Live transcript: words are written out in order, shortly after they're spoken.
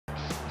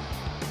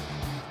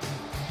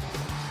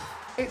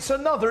It's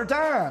another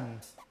Dan.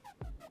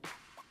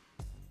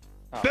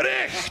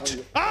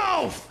 Bericht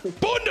auf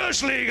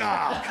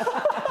Bundesliga!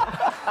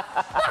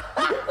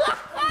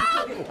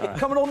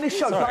 Coming on this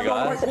show, Sorry,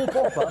 guys. Paul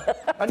Pogba,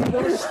 and you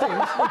want to sting?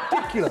 It's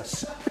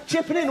ridiculous.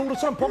 Chipping in all the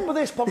time, Pogba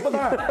this, Pogba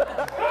that.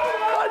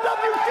 I love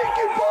you,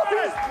 Dickie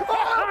Bobbys!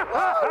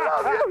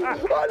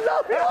 I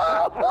love you!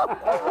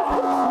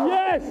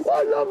 Yes!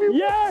 I love you!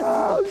 Yes!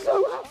 I'm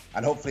so happy.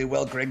 And hopefully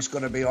Will Grigg's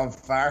going to be on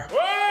fire.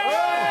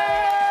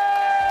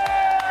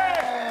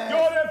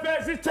 Your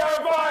defense is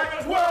terrifying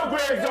because Will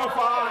Grigg's on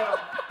fire!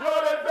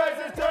 Your defense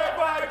is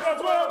terrifying because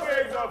Will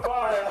Grigg's on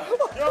fire!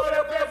 Your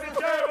defense is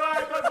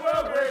terrifying because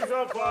Will Grigg's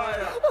on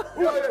fire!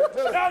 No, no, no, no,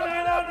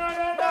 no, no,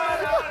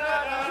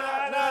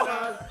 no,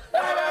 no,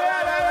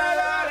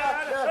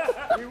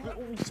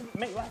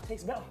 make life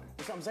taste better.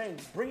 That's what I'm saying.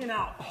 Bringing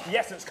out the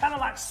essence, kind of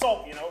like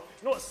salt, you know.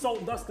 You know what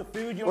salt does to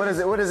food? You know, What does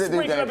it do,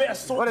 sprinkle Dave? a bit of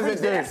salt, What does brings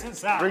it do? the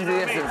essence out. Brings the you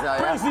know what I essence mean? out,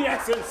 yeah. Brings the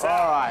essence out.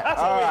 All right, That's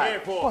all what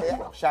right. we're here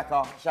for.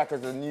 Yeah.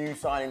 Shaka's a new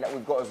signing that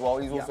we've got as well.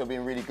 He's also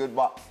been really good,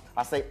 but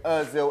I say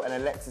Ozil and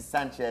Alexis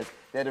Sanchez,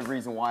 they're the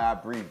reason why I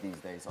breathe these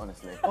days,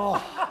 honestly.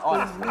 Oh,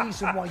 the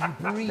reason why you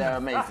breathe. They're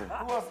amazing.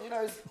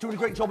 Doing a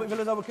great job at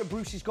Villanova.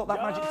 Brucey's got that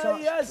magic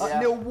touch. Yes.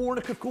 Neil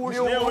Warnock, of course.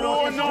 Neil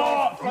Warnock.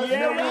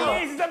 Neil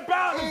He's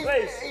about the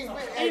place.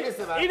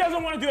 He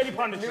doesn't want to do any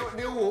punditry.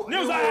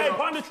 Neil's like, hey,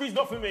 punditry's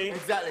not for me.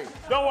 Exactly.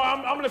 Don't worry,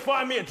 I'm going to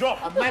find me a job.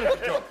 A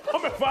manager job.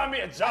 I'm going to find me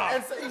a job.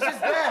 And so he's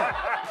just there.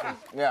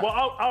 Yeah.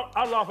 Well,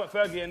 I'll laugh at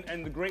Fergie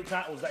and the great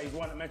titles that he's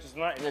won at Manchester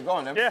United. Yeah, go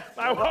on then. Yeah,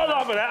 I'll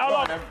laugh at that. I'll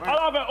laugh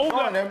at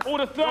all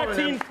the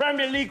 13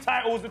 Premier League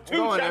titles, the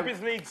 2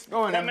 Champions Leagues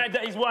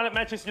that he's won at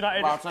Manchester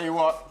United. Well, I'll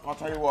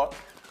tell you what.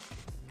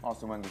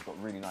 Arsene Wenger's got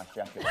really nice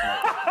jackets, mate.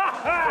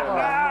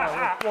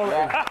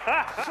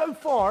 So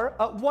far,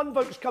 1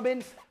 vote's come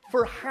in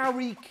for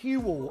Harry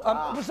Kewell.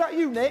 Was that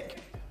you, Nick?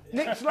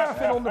 Nick's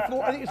laughing on the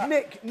floor. I think it's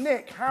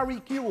Nick, Harry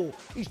Kewell.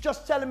 He's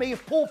just telling me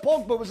if Paul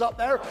Pogba was up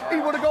there, he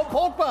would have got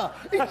Pogba.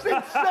 It's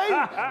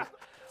insane.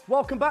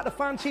 Welcome back to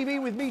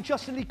FANTV with me,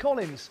 Justin Lee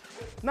Collins.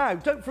 Now,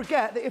 don't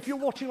forget that if you're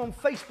watching on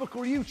Facebook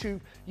or YouTube,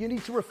 you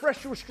need to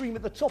refresh your stream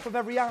at the top of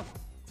every hour.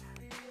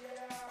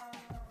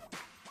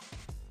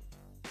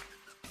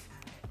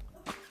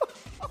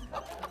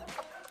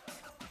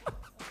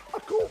 I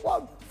caught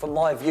one. From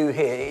my view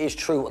here, it is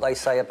true what they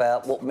say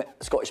about what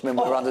Scottish men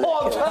wear under the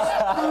Oh,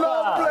 that's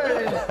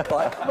lovely!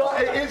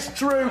 Right, it is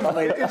true. I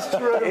mean, it's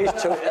true. It is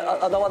true.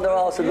 I no wonder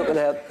I said, look at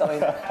there. I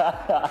mean,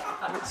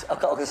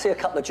 I can see a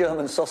couple of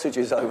German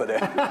sausages over there.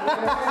 But,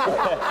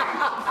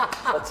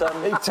 you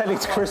can tell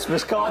it's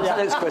Christmas, can't you?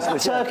 It's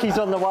Christmas. Turkey's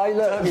on the way,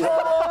 look.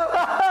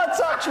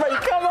 Touch me,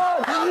 come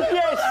on!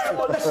 Yes!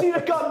 Well, let's see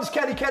the guns,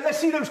 Kenny Ken. Let's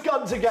see those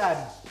guns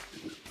again.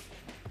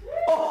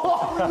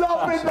 Oh, I'm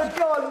loving the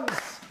guns.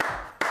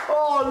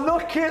 Oh,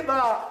 look at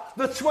that.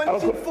 The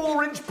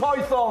 24-inch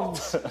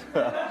pythons. Look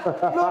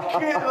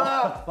at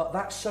that. But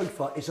that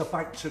sofa is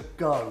about to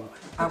go,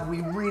 and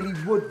we really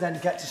would then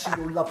get to see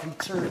your lovely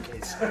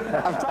turkeys. In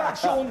fact,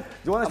 Sean, Do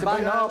you want us to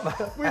bring it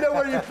up? we know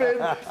where you've been.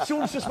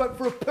 Sean's just went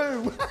for a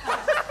poo.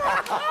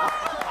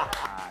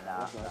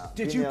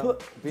 Did you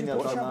put...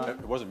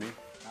 It wasn't me.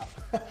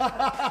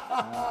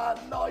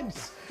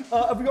 Nice.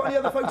 Have we got any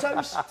other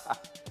photos?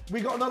 We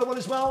got another one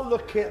as well.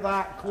 Look at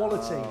that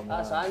quality.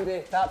 That's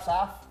Andy. Taps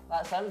off.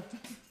 That's him.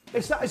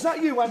 Is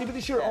that you, Andy, with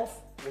your shirt off?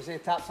 We say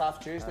taps off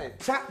Tuesday.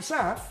 Tap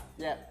Saf?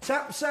 Yeah.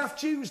 Tap Saf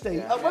Tuesday.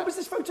 Yeah. When was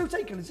this photo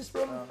taken? Is this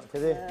from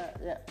Today.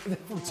 Yeah.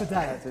 from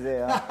today? Today,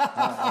 yeah.